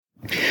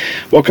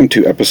Welcome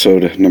to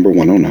episode number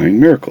 109,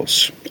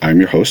 Miracles. I'm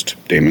your host,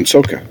 Damon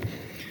Soka.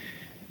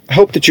 I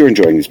hope that you're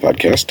enjoying these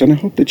podcasts, and I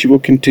hope that you will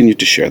continue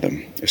to share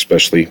them,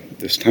 especially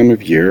this time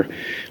of year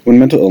when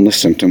mental illness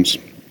symptoms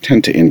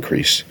tend to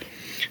increase.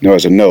 Now,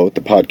 as a note,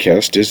 the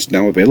podcast is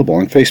now available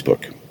on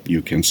Facebook.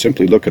 You can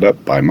simply look it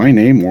up by my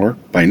name or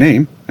by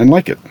name and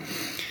like it.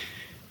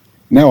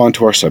 Now on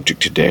to our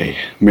subject today,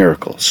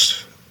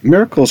 miracles.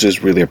 Miracles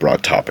is really a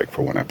broad topic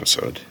for one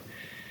episode.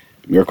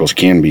 Miracles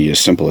can be as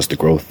simple as the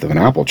growth of an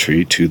apple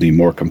tree to the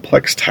more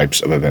complex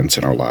types of events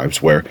in our lives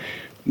where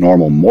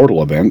normal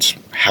mortal events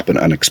happen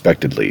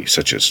unexpectedly,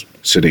 such as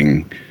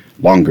sitting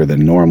longer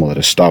than normal at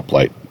a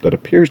stoplight that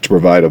appears to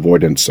provide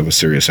avoidance of a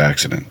serious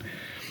accident.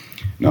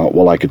 Now,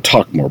 while I could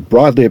talk more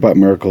broadly about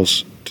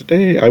miracles,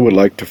 today I would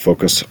like to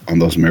focus on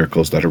those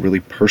miracles that are really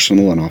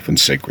personal and often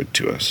sacred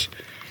to us.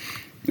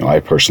 Now,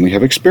 I personally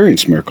have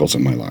experienced miracles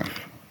in my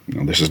life.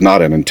 Now, this is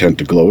not an intent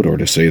to gloat or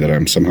to say that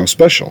I'm somehow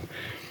special.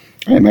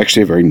 I am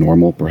actually a very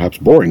normal, perhaps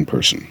boring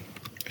person.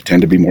 I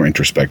tend to be more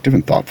introspective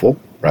and thoughtful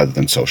rather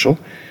than social.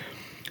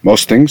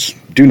 Most things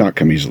do not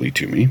come easily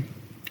to me.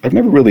 I've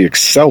never really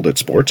excelled at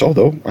sports,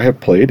 although I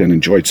have played and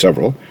enjoyed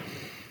several.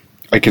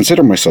 I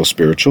consider myself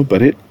spiritual,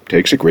 but it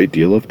takes a great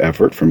deal of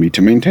effort for me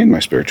to maintain my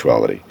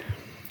spirituality.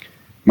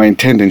 My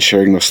intent in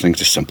sharing those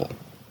things is simple.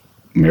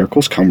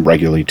 Miracles come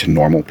regularly to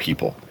normal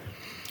people.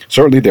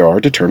 Certainly there are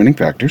determining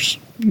factors.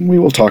 We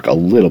will talk a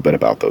little bit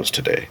about those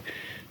today.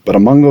 But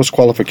among those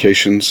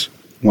qualifications,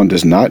 one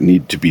does not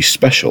need to be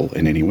special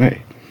in any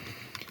way.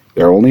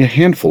 There are only a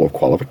handful of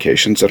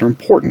qualifications that are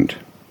important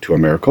to a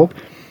miracle.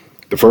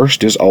 The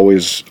first is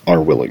always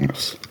our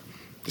willingness.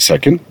 The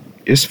second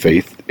is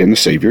faith in the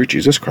Savior,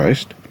 Jesus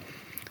Christ.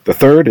 The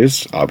third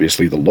is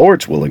obviously the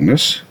Lord's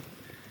willingness.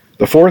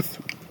 The fourth,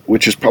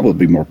 which is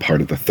probably more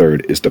part of the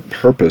third, is the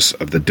purpose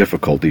of the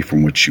difficulty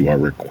from which you are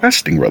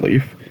requesting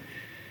relief.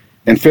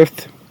 And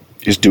fifth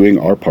is doing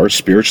our part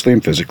spiritually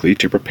and physically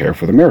to prepare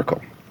for the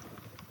miracle.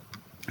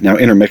 Now,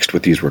 intermixed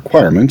with these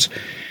requirements,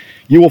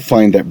 you will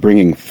find that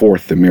bringing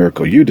forth the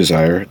miracle you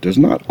desire does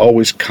not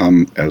always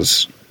come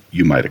as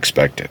you might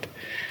expect it.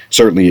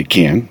 Certainly it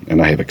can,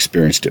 and I have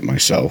experienced it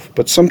myself,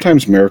 but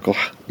sometimes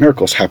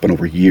miracles happen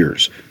over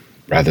years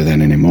rather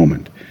than in a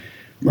moment.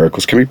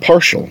 Miracles can be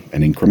partial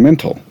and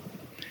incremental.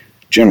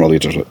 Generally,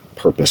 there's a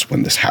purpose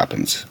when this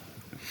happens.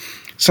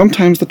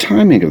 Sometimes the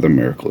timing of the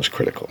miracle is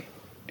critical,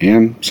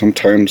 and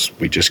sometimes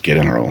we just get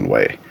in our own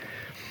way.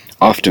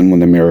 Often when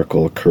the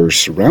miracle occurs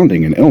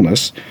surrounding an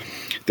illness,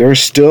 there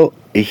is still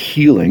a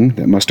healing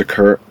that must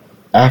occur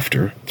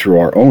after through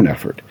our own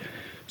effort.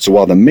 So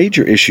while the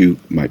major issue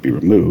might be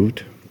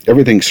removed,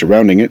 everything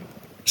surrounding it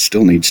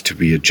still needs to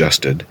be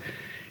adjusted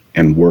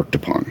and worked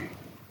upon.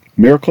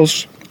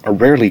 Miracles are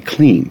rarely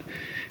clean,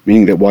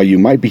 meaning that while you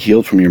might be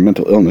healed from your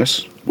mental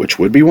illness, which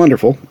would be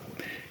wonderful,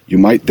 you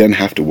might then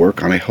have to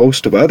work on a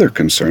host of other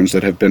concerns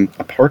that have been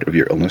a part of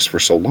your illness for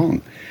so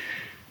long.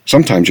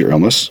 Sometimes your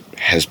illness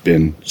has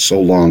been so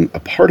long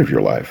a part of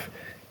your life,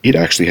 it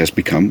actually has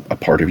become a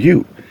part of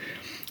you.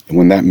 And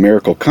when that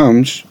miracle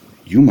comes,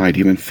 you might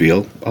even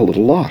feel a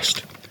little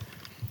lost.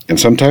 And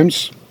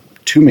sometimes,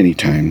 too many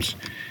times,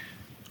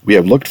 we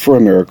have looked for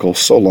a miracle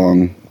so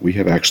long we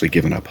have actually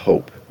given up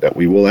hope that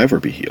we will ever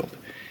be healed.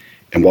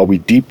 And while we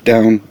deep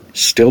down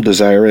still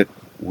desire it,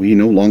 we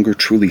no longer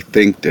truly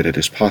think that it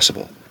is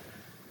possible.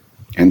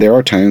 And there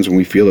are times when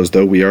we feel as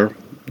though we are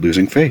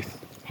losing faith,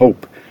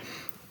 hope,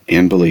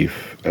 and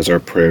belief as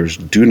our prayers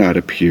do not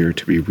appear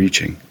to be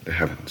reaching the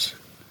heavens.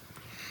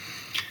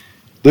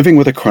 Living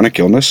with a chronic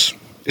illness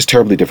is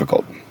terribly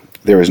difficult.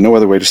 There is no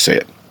other way to say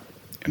it.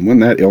 And when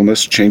that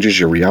illness changes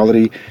your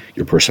reality,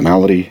 your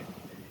personality,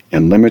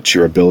 and limits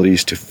your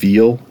abilities to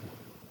feel,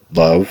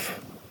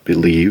 love,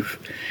 believe,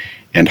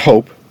 and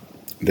hope,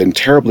 then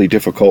terribly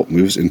difficult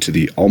moves into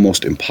the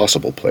almost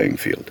impossible playing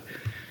field.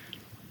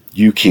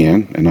 You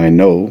can, and I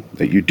know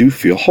that you do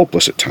feel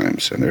hopeless at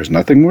times, and there's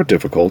nothing more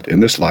difficult in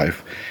this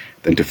life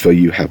than to feel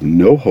you have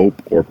no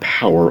hope or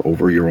power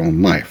over your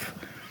own life,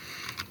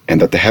 and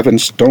that the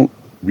heavens don't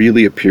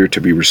really appear to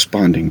be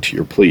responding to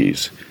your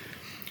pleas.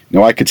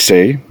 Now, I could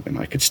say, and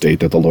I could state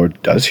that the Lord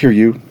does hear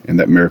you, and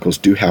that miracles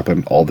do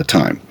happen all the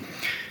time,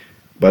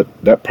 but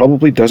that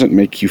probably doesn't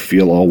make you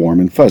feel all warm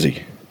and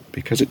fuzzy,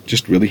 because it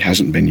just really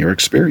hasn't been your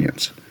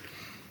experience.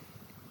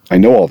 I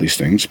know all these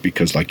things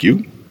because, like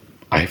you,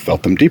 I have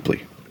felt them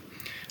deeply.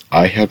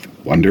 I have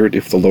wondered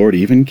if the Lord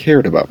even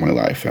cared about my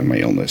life and my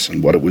illness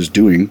and what it was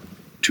doing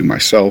to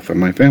myself and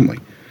my family.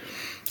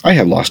 I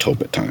have lost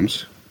hope at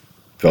times,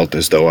 felt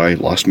as though I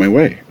lost my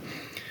way.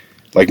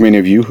 Like many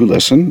of you who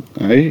listen,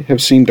 I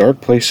have seen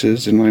dark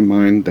places in my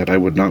mind that I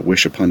would not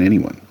wish upon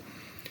anyone.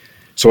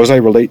 So as I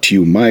relate to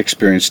you my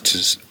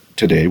experiences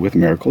today with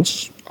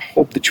miracles, I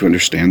hope that you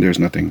understand there's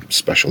nothing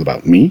special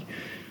about me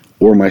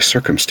or my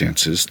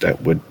circumstances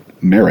that would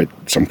merit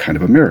some kind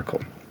of a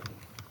miracle.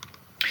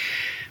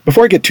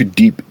 Before I get too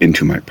deep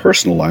into my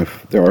personal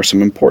life, there are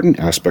some important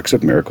aspects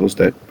of miracles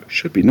that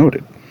should be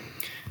noted.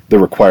 The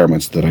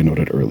requirements that I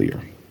noted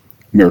earlier.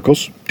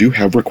 Miracles do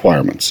have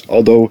requirements,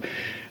 although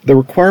the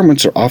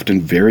requirements are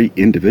often very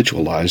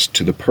individualized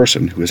to the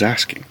person who is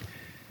asking.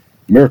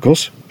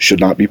 Miracles should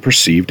not be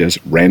perceived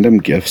as random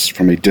gifts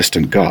from a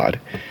distant God,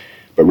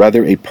 but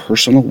rather a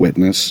personal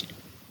witness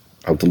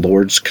of the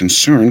Lord's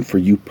concern for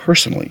you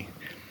personally,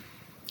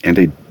 and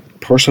a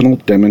personal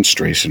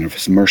demonstration of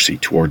His mercy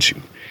towards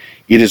you.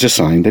 It is a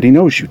sign that He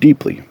knows you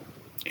deeply,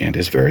 and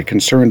is very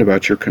concerned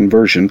about your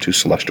conversion to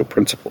celestial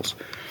principles.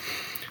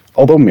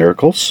 Although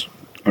miracles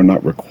are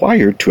not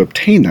required to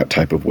obtain that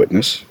type of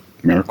witness,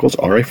 miracles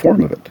are a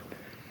form of it.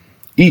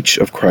 Each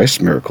of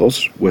Christ's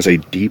miracles was a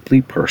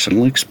deeply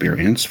personal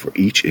experience for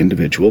each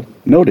individual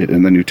noted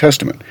in the New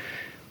Testament.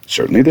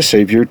 Certainly the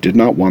Savior did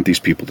not want these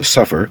people to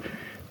suffer,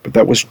 but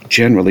that was not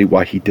generally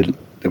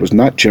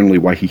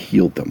why He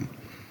healed them.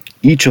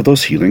 Each of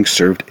those healings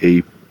served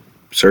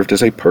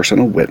as a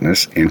personal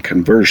witness and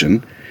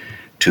conversion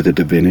to the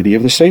divinity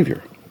of the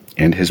Savior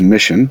and His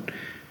mission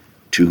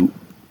to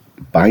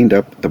bind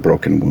up the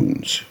broken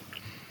wounds.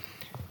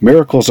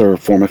 Miracles are a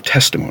form of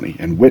testimony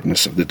and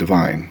witness of the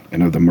divine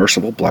and of the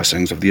merciful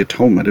blessings of the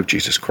atonement of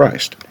Jesus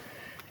Christ.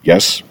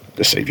 Yes,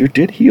 the Savior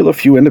did heal a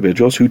few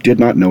individuals who did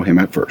not know Him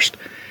at first,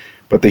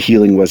 but the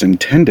healing was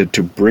intended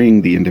to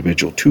bring the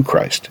individual to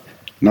Christ,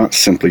 not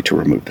simply to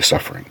remove the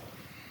suffering.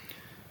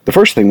 The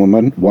first thing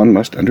one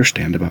must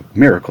understand about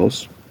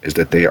miracles is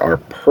that they are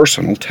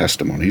personal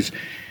testimonies,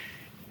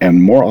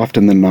 and more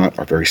often than not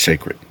are very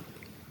sacred.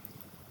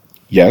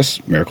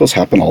 Yes, miracles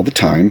happen all the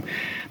time,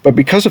 but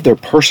because of their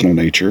personal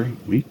nature,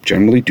 we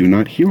generally do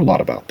not hear a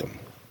lot about them.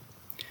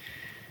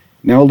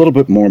 Now, a little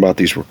bit more about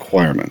these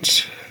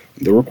requirements.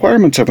 The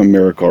requirements of a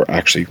miracle are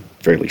actually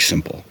fairly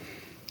simple.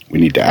 We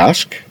need to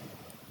ask,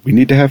 we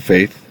need to have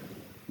faith,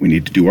 we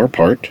need to do our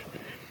part,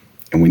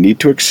 and we need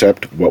to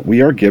accept what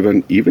we are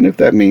given, even if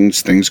that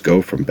means things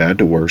go from bad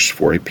to worse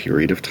for a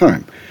period of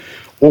time,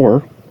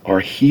 or our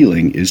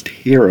healing is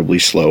terribly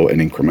slow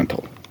and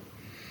incremental.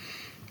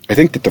 I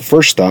think that the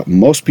first thought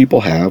most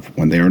people have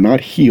when they are not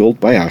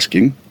healed by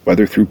asking,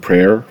 whether through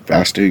prayer,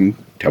 fasting,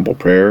 temple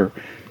prayer,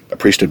 a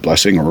priesthood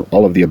blessing, or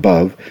all of the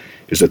above,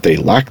 is that they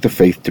lack the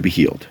faith to be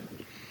healed.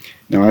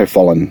 Now, I've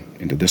fallen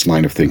into this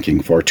line of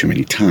thinking far too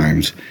many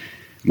times.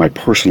 My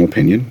personal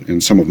opinion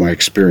and some of my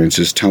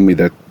experiences tell me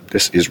that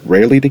this is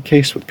rarely the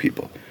case with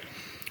people.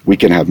 We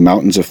can have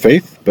mountains of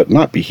faith but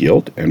not be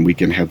healed, and we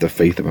can have the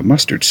faith of a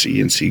mustard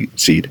seed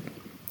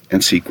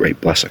and see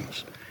great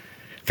blessings.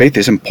 Faith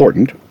is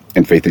important,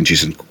 and faith in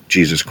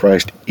Jesus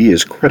Christ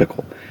is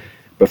critical.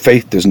 But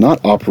faith does not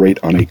operate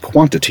on a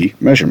quantity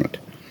measurement.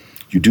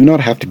 You do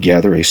not have to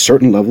gather a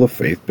certain level of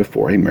faith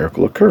before a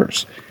miracle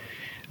occurs.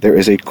 There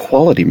is a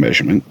quality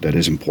measurement that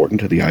is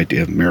important to the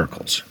idea of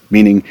miracles,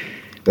 meaning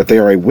that they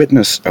are a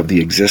witness of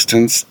the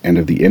existence and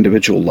of the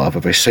individual love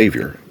of a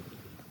Savior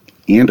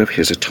and of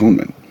His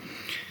atonement.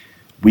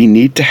 We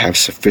need to have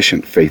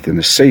sufficient faith in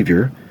the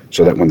Savior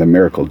so that when the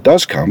miracle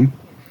does come,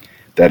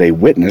 that a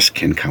witness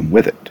can come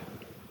with it,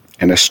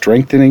 and a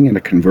strengthening and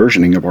a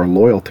conversioning of our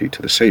loyalty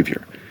to the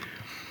Savior.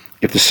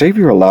 If the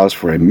Savior allows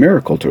for a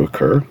miracle to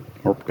occur,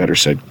 or better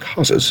said,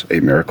 causes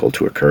a miracle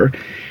to occur,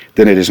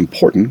 then it is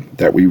important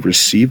that we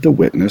receive the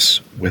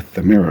witness with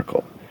the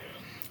miracle.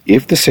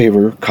 If the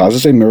Savior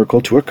causes a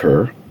miracle to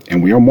occur,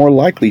 and we are more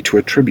likely to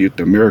attribute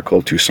the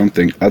miracle to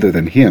something other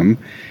than Him,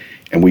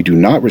 and we do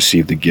not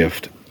receive the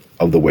gift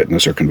of the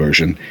witness or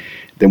conversion,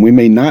 then we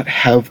may not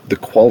have the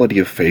quality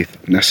of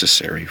faith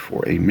necessary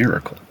for a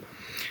miracle.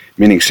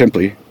 Meaning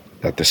simply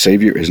that the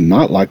Savior is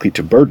not likely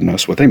to burden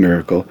us with a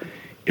miracle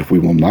if we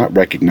will not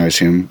recognize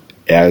Him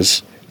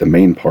as the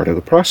main part of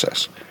the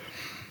process.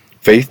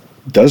 Faith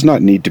does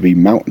not need to be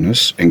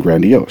mountainous and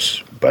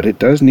grandiose, but it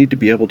does need to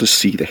be able to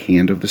see the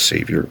hand of the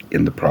Savior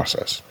in the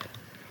process.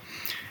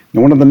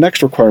 Now, one of the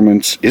next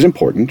requirements is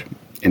important,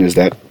 and is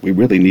that we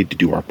really need to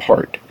do our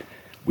part.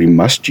 We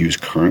must use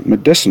current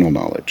medicinal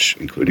knowledge,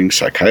 including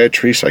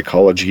psychiatry,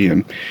 psychology,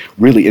 and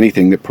really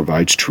anything that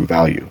provides true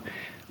value.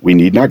 We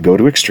need not go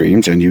to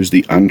extremes and use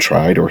the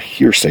untried or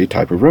hearsay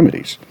type of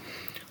remedies.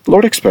 The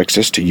Lord expects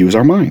us to use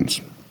our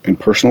minds and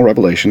personal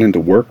revelation and to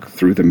work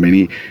through the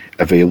many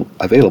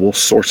available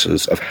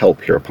sources of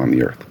help here upon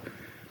the earth.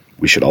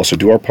 We should also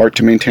do our part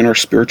to maintain our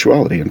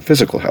spirituality and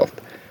physical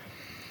health.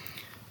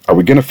 Are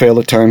we going to fail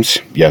at times?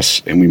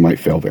 Yes, and we might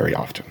fail very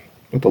often.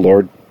 But the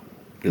Lord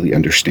really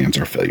understands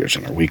our failures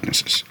and our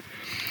weaknesses.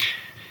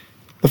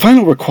 The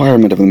final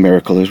requirement of the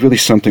miracle is really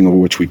something over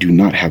which we do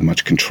not have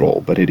much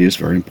control, but it is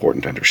very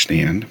important to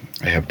understand.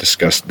 I have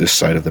discussed this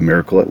side of the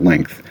miracle at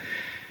length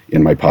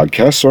in my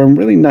podcast, so I'm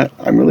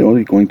really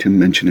only going to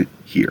mention it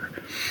here.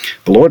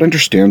 The Lord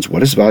understands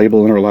what is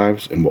valuable in our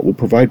lives and what will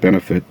provide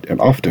benefit,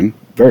 and often,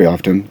 very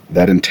often,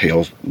 that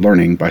entails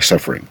learning by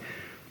suffering.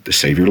 The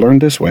Savior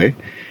learned this way,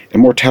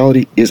 and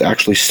mortality is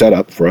actually set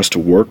up for us to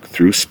work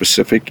through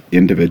specific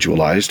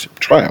individualized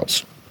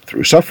trials,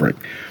 through suffering.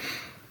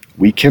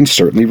 We can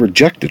certainly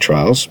reject the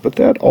trials, but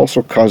that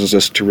also causes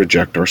us to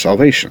reject our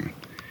salvation.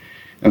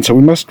 And so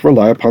we must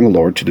rely upon the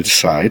Lord to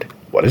decide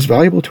what is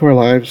valuable to our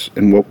lives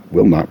and what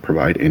will not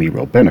provide any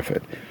real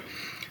benefit.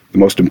 The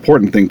most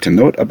important thing to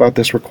note about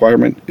this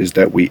requirement is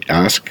that we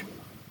ask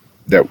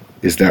that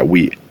is that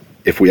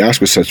if we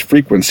ask with such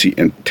frequency,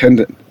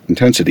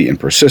 intensity, and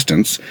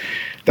persistence,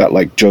 that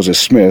like Joseph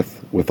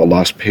Smith with the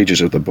lost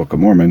pages of the Book of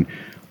Mormon,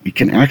 we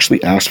can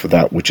actually ask for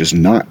that which is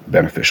not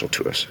beneficial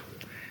to us.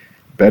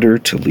 Better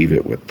to leave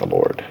it with the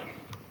Lord.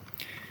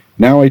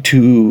 Now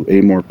to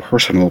a more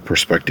personal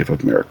perspective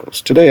of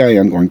miracles. Today I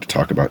am going to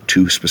talk about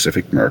 2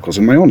 specific miracles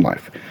in my own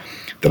life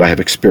that I have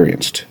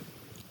experienced,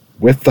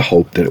 with the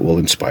hope that it will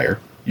inspire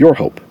your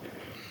hope.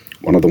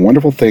 One of the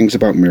wonderful things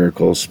about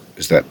miracles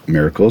is that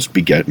miracles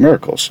beget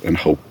miracles, and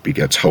hope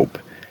begets hope.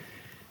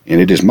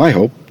 And it is my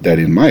hope that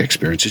in my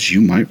experiences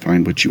you might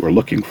find what you are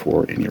looking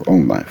for in your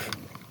own life.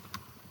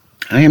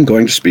 I am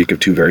going to speak of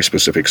 2 very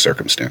specific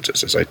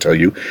circumstances. As I tell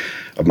you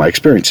of my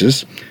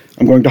experiences,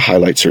 I'm going to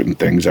highlight certain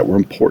things that were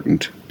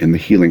important in the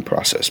healing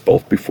process,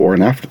 both before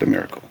and after the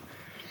miracle.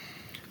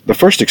 The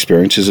first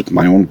experience is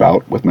my own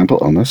bout with mental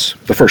illness,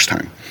 the first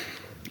time.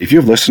 If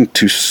you've listened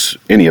to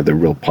any of the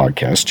real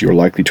podcasts, you're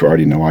likely to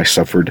already know I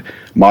suffered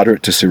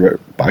moderate to severe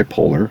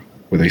bipolar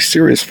with a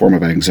serious form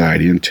of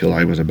anxiety until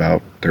I was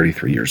about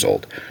 33 years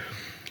old.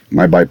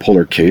 My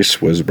bipolar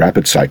case was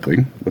rapid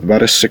cycling with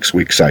about a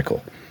 6-week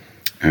cycle,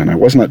 and I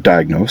was not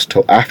diagnosed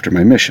till after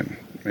my mission,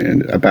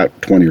 and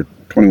about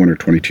 21 or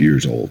 22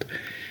 years old.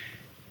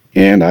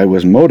 And I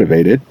was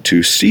motivated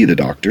to see the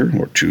doctor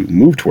or to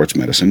move towards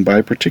medicine by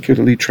a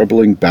particularly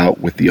troubling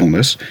bout with the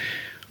illness,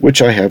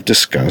 which I have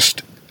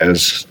discussed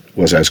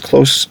was as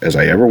close as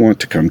I ever want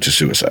to come to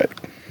suicide.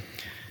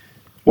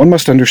 One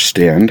must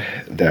understand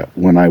that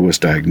when I was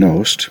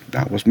diagnosed,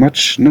 not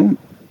much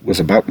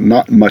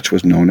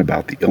was known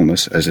about the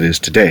illness as it is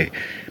today,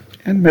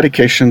 and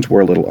medications were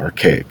a little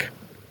archaic.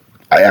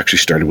 I actually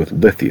started with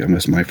lithium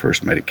as my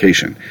first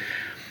medication.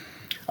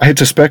 I had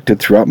suspected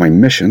throughout my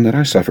mission that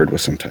I suffered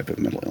with some type of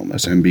mental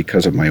illness, and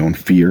because of my own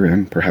fear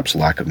and perhaps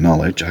lack of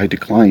knowledge, I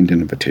declined an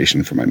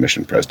invitation from my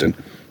mission president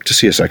to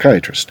see a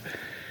psychiatrist.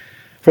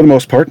 For the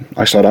most part,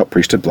 I sought out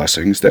priesthood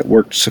blessings that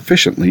worked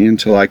sufficiently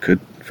until I could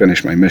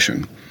finish my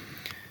mission.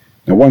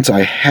 Now, once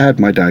I had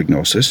my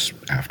diagnosis,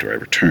 after I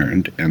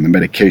returned, and the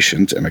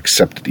medications and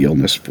accepted the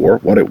illness for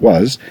what it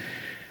was,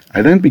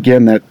 I then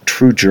began that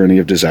true journey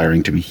of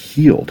desiring to be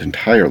healed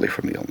entirely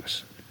from the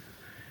illness.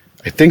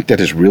 I think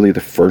that is really the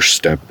first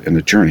step in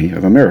the journey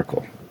of a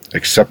miracle,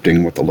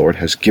 accepting what the Lord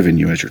has given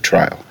you as your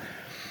trial.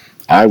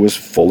 I was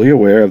fully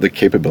aware of the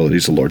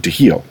capabilities of the Lord to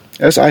heal,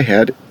 as I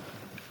had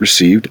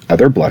received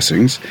other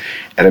blessings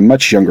at a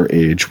much younger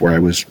age where I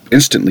was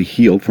instantly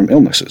healed from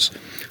illnesses,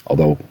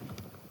 although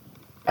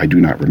I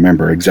do not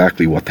remember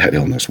exactly what that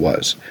illness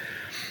was.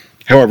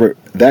 However,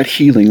 that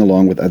healing,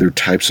 along with other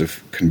types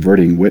of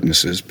converting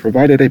witnesses,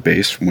 provided a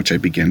base from which I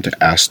began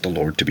to ask the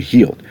Lord to be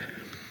healed.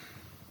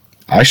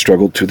 I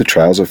struggled through the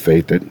trials of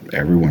faith that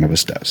every one of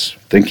us does,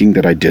 thinking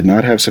that I did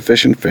not have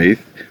sufficient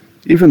faith,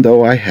 even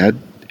though I had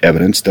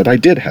evidence that I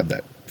did have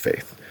that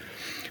faith.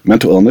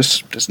 Mental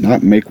illness does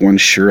not make one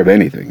sure of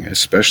anything,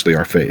 especially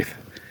our faith.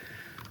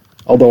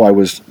 Although I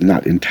was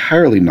not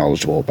entirely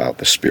knowledgeable about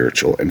the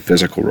spiritual and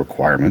physical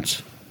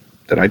requirements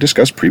that I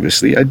discussed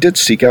previously, I did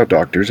seek out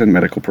doctors and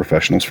medical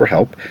professionals for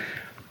help,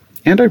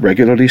 and I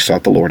regularly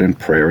sought the Lord in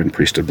prayer and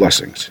priesthood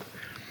blessings.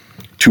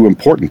 2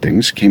 important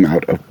things came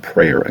out of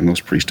prayer and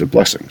those priesthood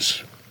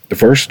blessings. The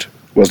first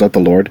was that the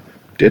Lord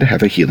did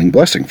have a healing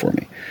blessing for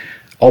me,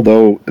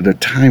 although the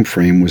time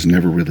frame was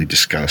never really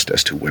discussed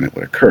as to when it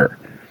would occur.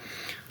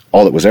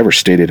 All that was ever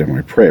stated in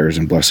my prayers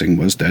and blessing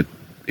was that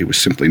it was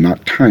simply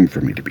not time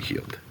for me to be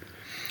healed.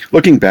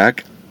 Looking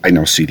back, I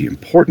now see the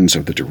importance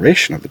of the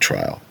duration of the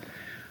trial.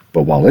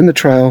 But while in the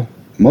trial,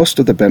 most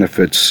of the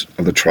benefits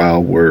of the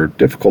trial were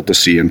difficult to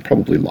see and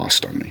probably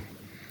lost on me.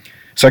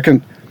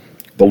 Second,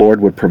 the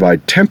Lord would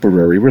provide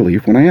temporary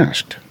relief when I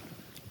asked.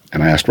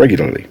 And I asked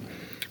regularly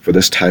for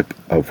this type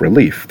of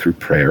relief through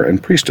prayer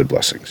and priesthood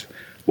blessings,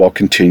 while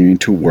continuing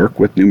to work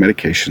with new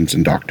medications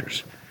and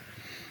doctors.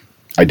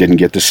 I didn't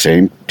get the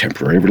same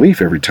temporary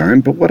relief every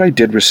time, but what I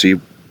did receive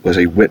was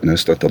a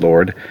witness that the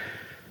Lord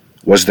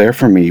was there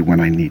for me when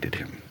I needed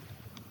Him.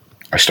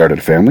 I started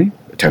a family,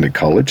 attended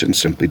college, and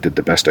simply did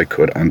the best I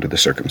could under the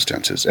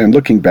circumstances. And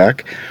looking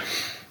back,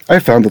 I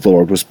found that the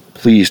Lord was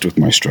pleased with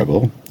my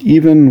struggle,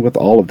 even with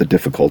all of the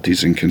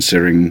difficulties, and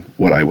considering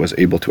what I was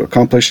able to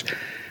accomplish,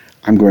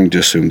 I'm going to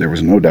assume there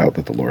was no doubt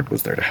that the Lord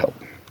was there to help.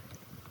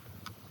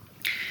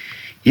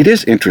 It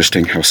is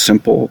interesting how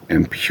simple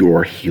and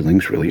pure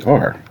healings really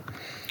are.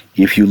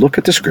 If you look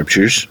at the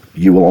scriptures,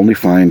 you will only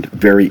find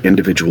very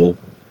individual,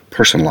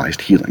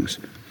 personalized healings.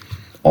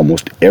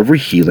 Almost every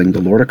healing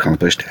the Lord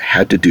accomplished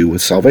had to do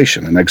with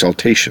salvation and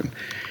exaltation,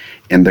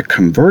 and the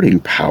converting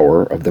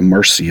power of the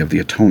mercy of the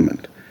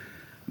atonement.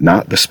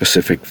 Not the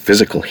specific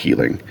physical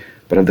healing,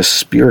 but of the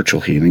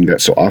spiritual healing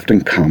that so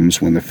often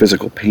comes when the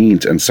physical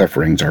pains and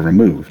sufferings are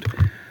removed.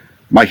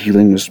 My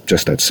healing was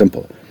just that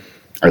simple.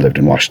 I lived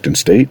in Washington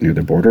State, near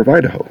the border of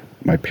Idaho.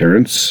 My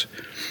parents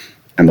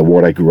and the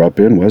ward I grew up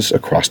in was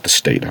across the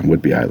state on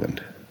Whidbey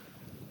Island.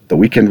 The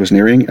weekend was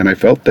nearing, and I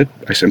felt that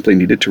I simply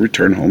needed to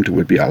return home to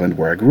Whidbey Island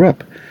where I grew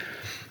up.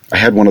 I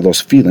had one of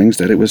those feelings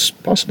that it was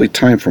possibly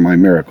time for my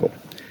miracle.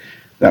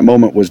 That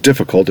moment was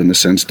difficult in the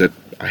sense that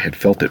I had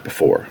felt it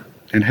before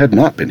and had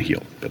not been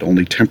healed, but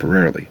only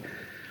temporarily.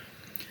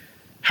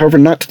 However,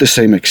 not to the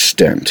same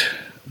extent,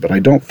 but I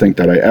don't think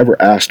that I ever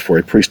asked for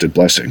a priesthood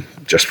blessing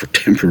just for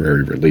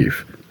temporary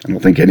relief. I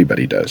don't think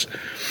anybody does.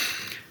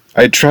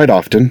 I had tried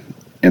often,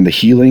 and the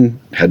healing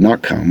had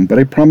not come, but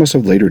a promise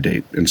of later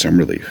date and some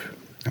relief.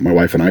 And my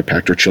wife and I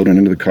packed our children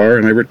into the car,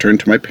 and I returned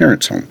to my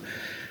parents' home.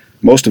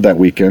 Most of that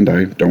weekend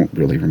I don't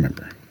really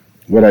remember.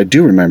 What I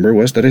do remember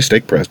was that a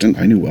stake president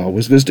I knew well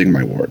was visiting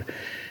my ward,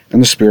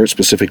 and the Spirit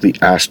specifically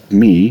asked for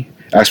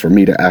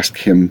me to ask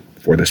him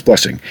for this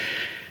blessing.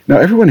 Now,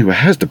 everyone who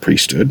has the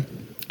priesthood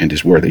and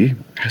is worthy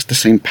has the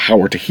same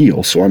power to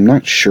heal, so I'm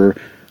not sure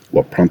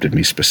what prompted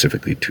me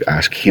specifically to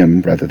ask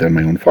him rather than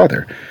my own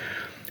father.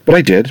 But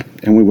I did,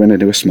 and we went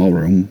into a small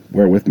room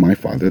where with my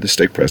father, the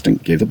stake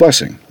president, gave the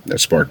blessing that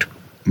sparked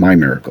my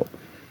miracle.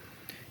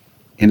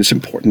 And it's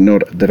important to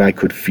note that I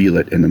could feel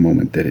it in the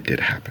moment that it did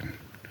happen.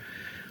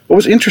 What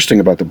was interesting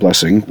about the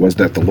blessing was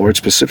that the Lord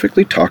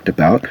specifically talked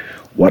about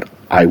what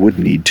I would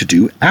need to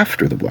do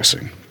after the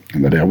blessing,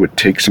 and that I would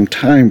take some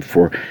time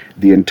for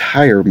the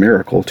entire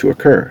miracle to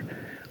occur.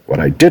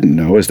 What I didn't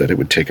know is that it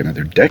would take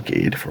another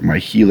decade for my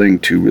healing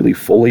to really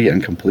fully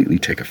and completely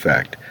take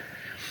effect,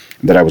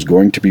 and that I was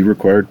going to be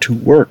required to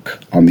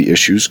work on the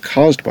issues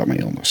caused by my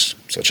illness,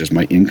 such as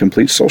my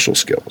incomplete social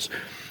skills,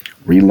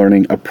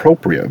 relearning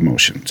appropriate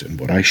emotions and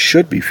what I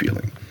should be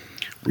feeling,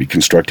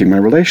 reconstructing my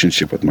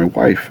relationship with my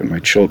wife and my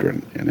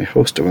children, and a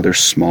host of other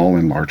small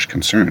and large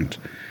concerns.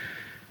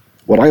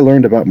 What I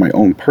learned about my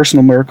own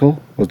personal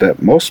miracle was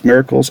that most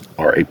miracles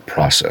are a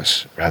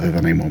process rather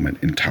than a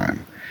moment in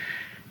time,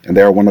 and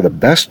they are one of the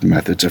best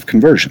methods of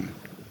conversion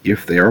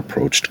if they are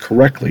approached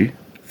correctly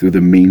through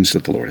the means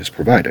that the Lord has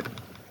provided.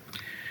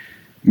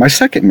 My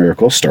second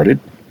miracle started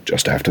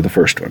just after the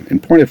first one. In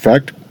point of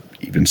fact,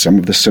 even some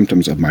of the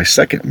symptoms of my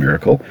second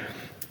miracle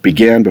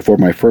began before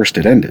my first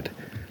had ended.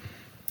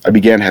 I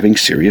began having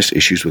serious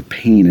issues with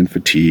pain and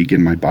fatigue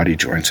in my body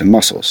joints and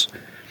muscles.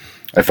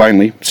 I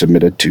finally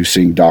submitted to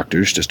seeing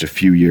doctors just a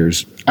few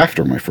years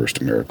after my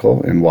first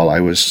miracle, and while I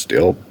was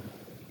still,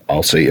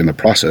 I'll say, in the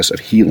process of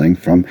healing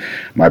from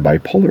my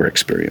bipolar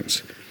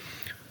experience.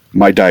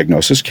 My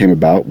diagnosis came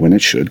about when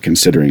it should,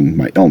 considering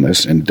my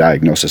illness and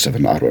diagnosis of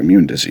an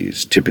autoimmune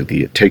disease.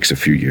 Typically, it takes a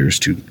few years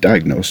to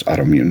diagnose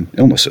autoimmune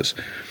illnesses.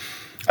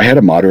 I had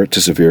a moderate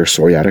to severe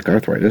psoriatic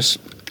arthritis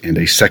and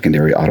a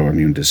secondary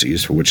autoimmune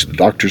disease for which the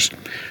doctors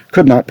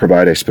could not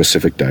provide a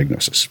specific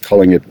diagnosis,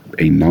 calling it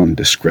a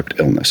nondescript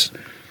illness.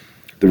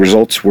 The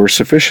results were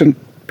sufficient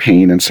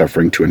pain and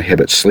suffering to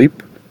inhibit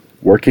sleep,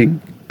 working,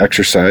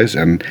 exercise,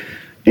 and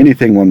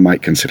anything one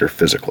might consider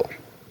physical.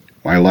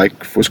 My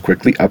life was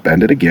quickly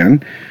upended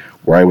again,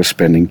 where I was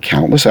spending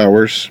countless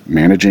hours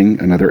managing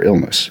another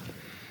illness.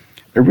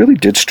 I really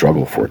did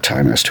struggle for a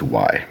time as to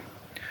why.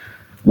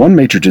 One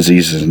major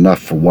disease is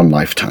enough for one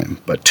lifetime,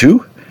 but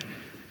two,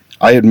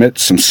 I admit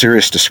some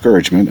serious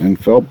discouragement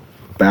and fell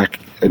back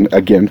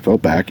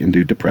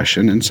into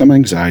depression and some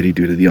anxiety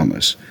due to the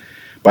illness.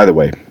 By the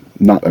way,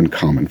 not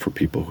uncommon for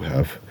people who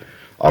have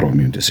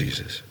autoimmune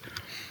diseases.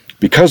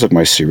 Because of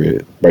my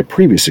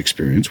previous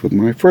experience with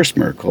my first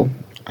miracle,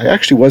 I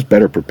actually was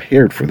better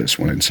prepared for this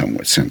one in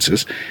some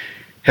senses.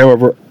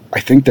 However, I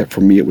think that for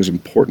me it was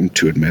important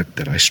to admit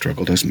that I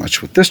struggled as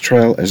much with this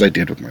trial as I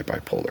did with my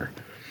bipolar.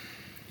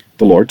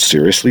 The Lord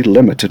seriously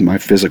limited my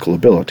physical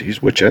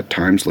abilities, which at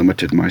times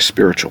limited my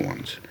spiritual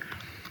ones.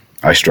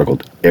 I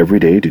struggled every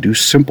day to do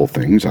simple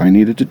things I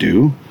needed to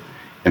do,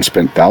 and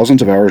spent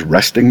thousands of hours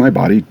resting my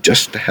body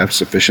just to have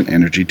sufficient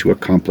energy to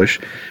accomplish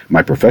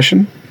my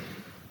profession,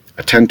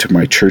 attend to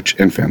my church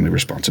and family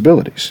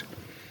responsibilities.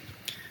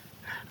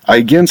 I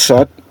again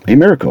sought a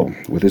miracle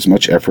with as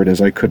much effort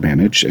as I could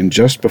manage, and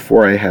just as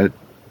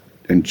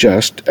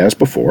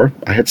before,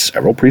 I had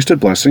several priesthood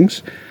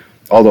blessings,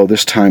 although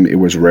this time it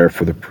was rare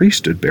for the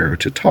priesthood bearer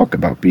to talk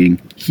about being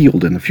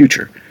healed in the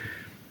future.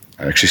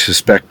 I actually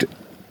suspect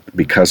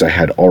because I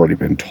had already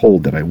been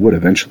told that I would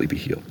eventually be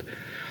healed.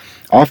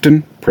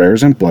 Often,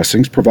 prayers and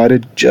blessings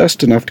provided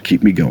just enough to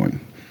keep me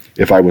going,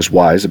 if I was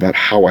wise about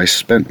how I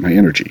spent my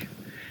energy.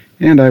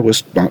 And I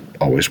was not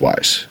always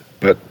wise,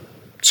 but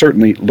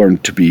certainly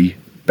learned to be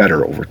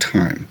better over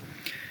time.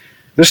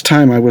 This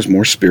time I was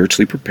more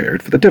spiritually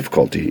prepared for the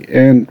difficulty,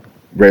 and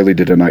rarely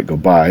did a night go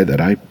by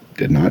that I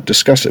did not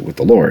discuss it with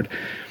the Lord.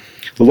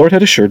 The Lord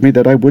had assured me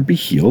that I would be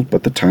healed,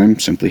 but the time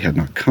simply had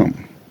not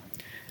come.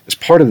 As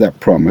part of that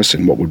promise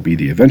and what would be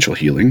the eventual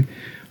healing,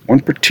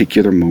 one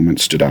particular moment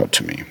stood out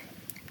to me.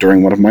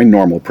 During one of my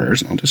normal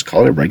prayers, and I'll just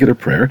call it a regular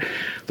prayer,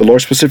 the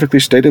Lord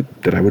specifically stated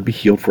that I would be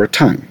healed for a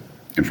time.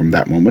 And from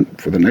that moment,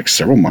 for the next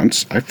several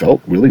months, I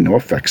felt really no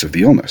effects of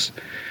the illness.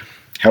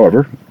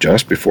 However,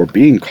 just before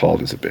being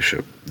called as a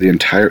bishop, the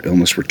entire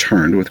illness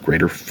returned with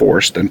greater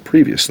force than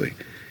previously.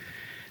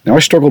 Now, I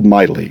struggled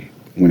mightily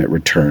when it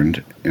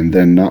returned, and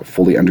then not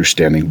fully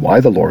understanding why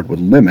the Lord would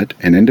limit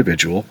an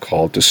individual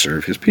called to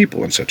serve his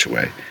people in such a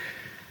way.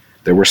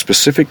 There were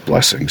specific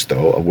blessings,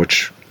 though, of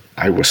which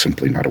I was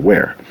simply not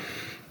aware.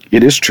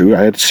 It is true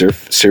I had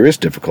serious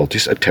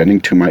difficulties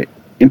attending to my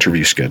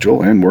interview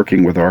schedule and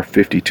working with our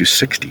 50 to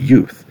 60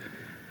 youth.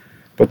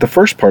 But the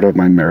first part of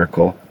my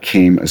miracle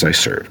came as I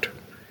served.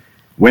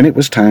 When it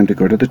was time to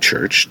go to the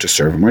church to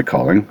serve in my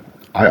calling,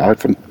 I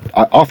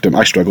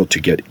often struggled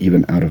to get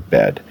even out of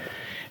bed.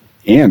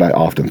 And I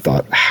often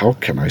thought, how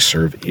can I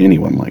serve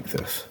anyone like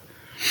this?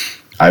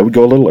 I would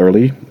go a little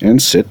early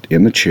and sit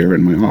in the chair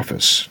in my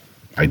office.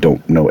 I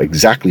don't know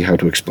exactly how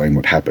to explain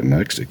what happened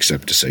next,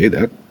 except to say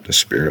that the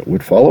Spirit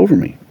would fall over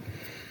me,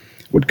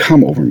 would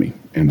come over me,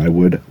 and I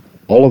would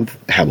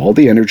have all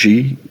the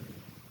energy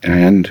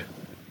and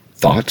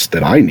thoughts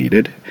that I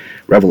needed,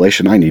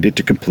 revelation I needed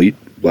to complete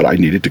what I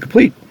needed to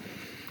complete.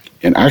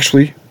 And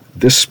actually,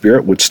 this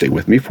Spirit would stay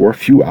with me for a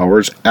few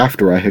hours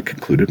after I had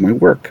concluded my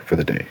work for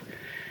the day.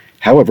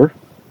 However,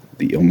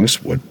 the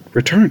illness would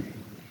return.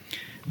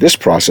 This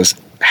process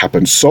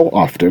happened so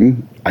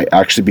often, I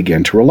actually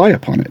began to rely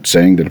upon it,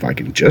 saying that if I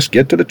can just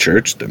get to the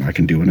church, then I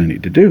can do what I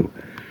need to do.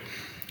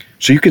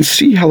 So you can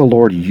see how the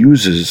Lord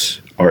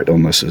uses our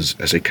illnesses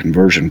as a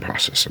conversion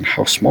process and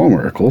how small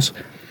miracles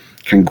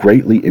can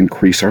greatly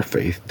increase our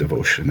faith,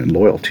 devotion, and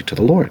loyalty to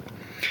the Lord.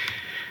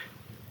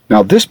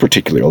 Now, this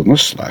particular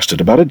illness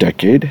lasted about a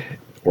decade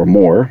or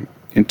more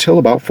until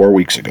about 4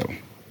 weeks ago,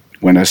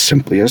 when as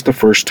simply as the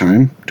first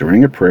time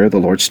during a prayer, the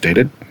Lord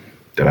stated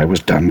that I was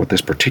done with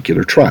this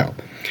particular trial.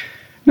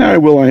 Now, I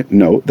will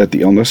note that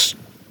the illness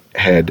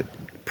had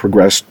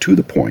progressed to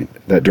the point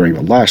that during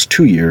the last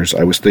 2 years,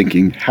 I was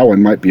thinking how I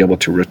might be able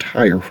to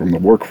retire from the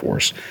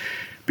workforce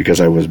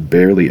because I was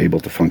barely able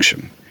to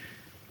function.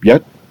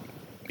 Yet,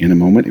 in a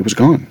moment, it was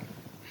gone.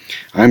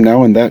 I am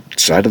now in that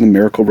side of the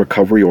miracle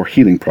recovery or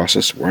healing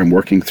process where I'm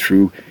working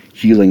through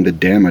healing the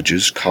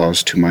damages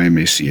caused to my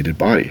emaciated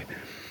body,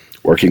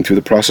 working through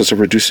the process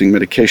of reducing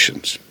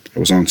medications. I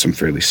was on some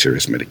fairly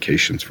serious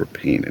medications for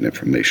pain and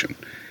inflammation.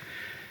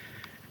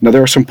 Now,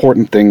 there are some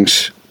important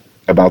things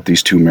about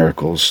these two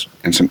miracles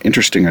and some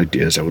interesting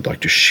ideas I would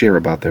like to share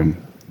about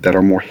them that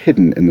are more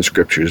hidden in the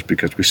scriptures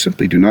because we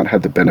simply do not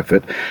have the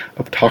benefit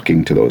of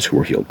talking to those who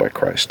were healed by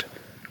Christ.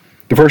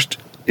 The first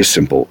is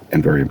simple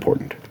and very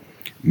important.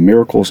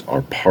 Miracles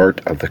are part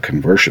of the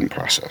conversion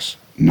process,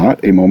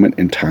 not a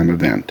moment-in-time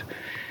event.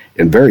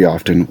 And very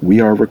often,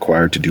 we are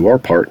required to do our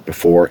part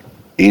before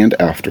and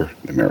after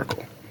the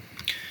miracle.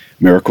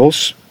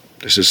 Miracles,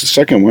 this is the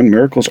second one,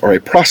 miracles are a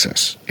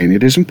process, and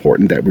it is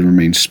important that we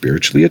remain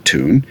spiritually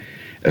attuned,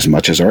 as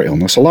much as our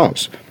illness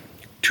allows,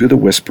 to the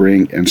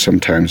whispering and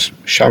sometimes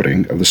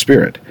shouting of the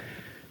Spirit.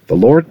 The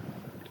Lord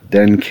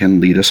then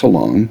can lead us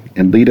along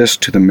and lead us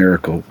to the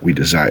miracle we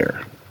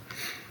desire.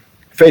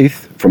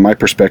 Faith, from my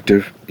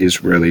perspective,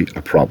 is really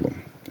a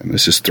problem, and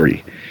this is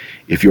 3.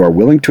 If you are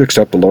willing to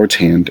accept the Lord's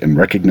hand and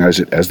recognize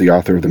it as the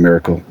author of the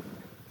miracle,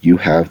 you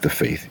have the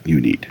faith you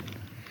need.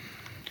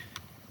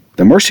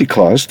 The mercy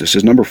clause, this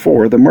is number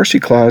 4, the mercy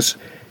clause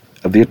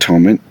of the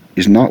atonement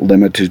is not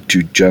limited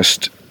to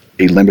just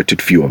a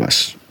limited few of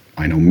us.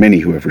 I know many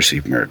who have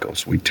received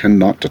miracles. We tend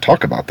not to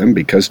talk about them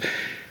because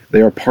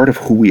they are part of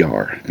who we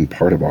are and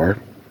part of our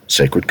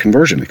sacred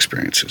conversion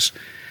experiences.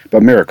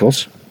 But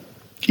miracles,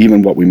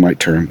 even what we might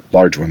term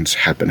large ones,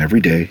 happen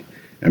every day,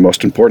 and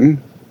most important,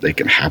 they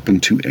can happen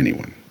to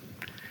anyone.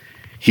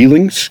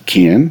 Healings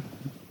can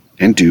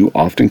and do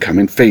often come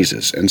in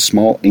phases and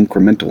small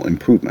incremental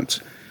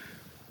improvements.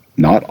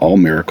 Not all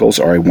miracles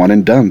are a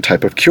one-and-done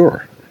type of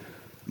cure.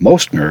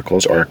 Most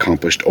miracles are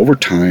accomplished over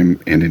time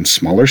and in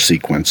smaller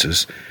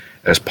sequences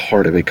as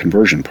part of a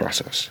conversion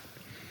process.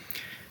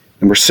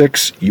 Number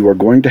 6, you are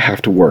going to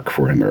have to work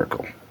for a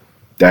miracle.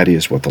 That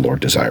is what the Lord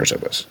desires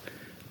of us.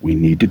 We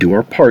need to do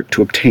our part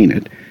to obtain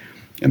it,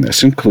 and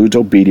this includes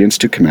obedience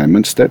to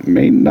commandments that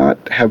may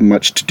not have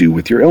much to do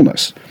with your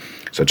illness,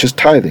 such as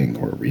tithing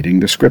or reading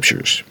the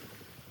scriptures.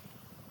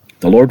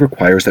 The Lord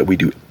requires that we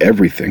do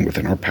everything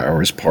within our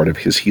power as part of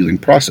His healing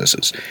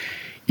processes,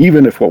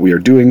 even if what we are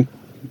doing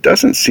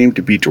doesn't seem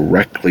to be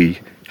directly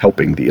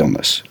helping the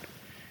illness.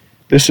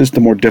 This is the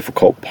more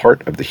difficult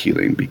part of the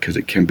healing because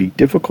it can be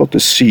difficult to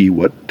see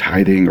what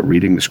tithing or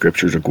reading the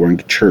scriptures or going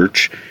to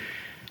church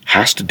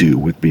has to do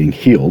with being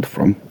healed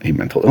from a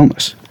mental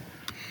illness.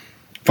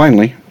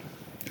 Finally,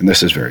 and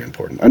this is very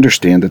important,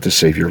 understand that the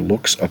Savior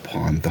looks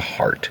upon the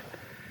heart,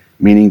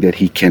 meaning that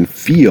He can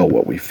feel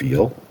what we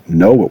feel,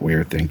 know what we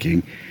are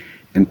thinking,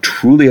 and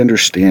truly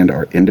understand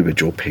our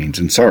individual pains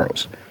and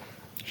sorrows.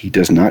 He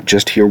does not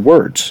just hear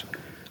words,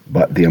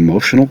 but the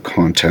emotional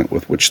content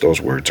with which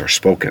those words are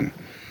spoken.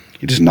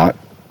 He does not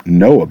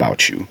know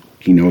about you.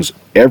 He knows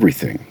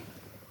everything,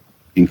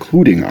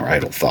 including our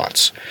idle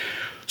thoughts.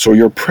 So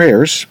your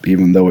prayers,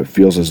 even though it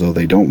feels as though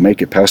they don't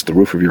make it past the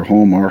roof of your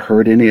home, are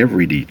heard in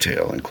every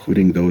detail,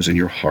 including those in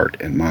your heart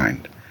and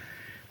mind.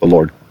 The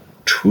Lord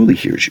truly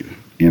hears you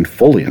and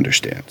fully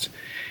understands.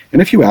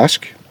 And if you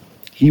ask,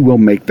 He will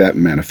make that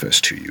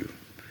manifest to you,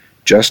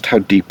 just how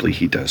deeply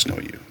He does know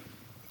you.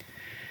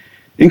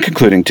 In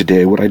concluding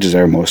today, what I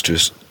desire most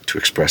is to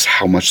express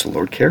how much the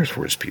Lord cares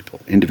for His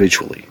people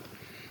individually.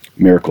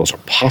 Miracles are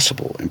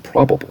possible and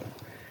probable.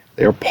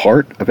 They are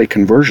part of a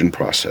conversion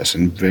process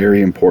and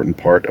very important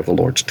part of the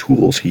Lord's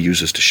tools He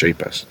uses to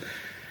shape us.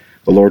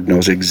 The Lord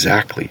knows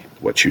exactly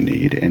what you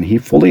need, and He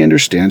fully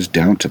understands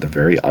down to the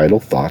very idle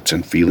thoughts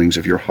and feelings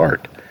of your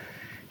heart.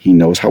 He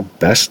knows how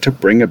best to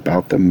bring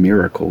about the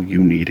miracle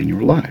you need in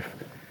your life.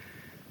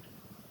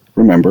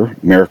 Remember,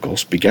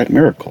 miracles beget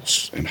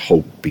miracles, and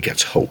hope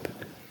begets hope.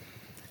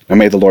 Now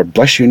may the Lord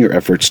bless you in your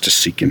efforts to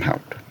seek Him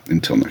out.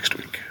 Until next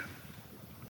week.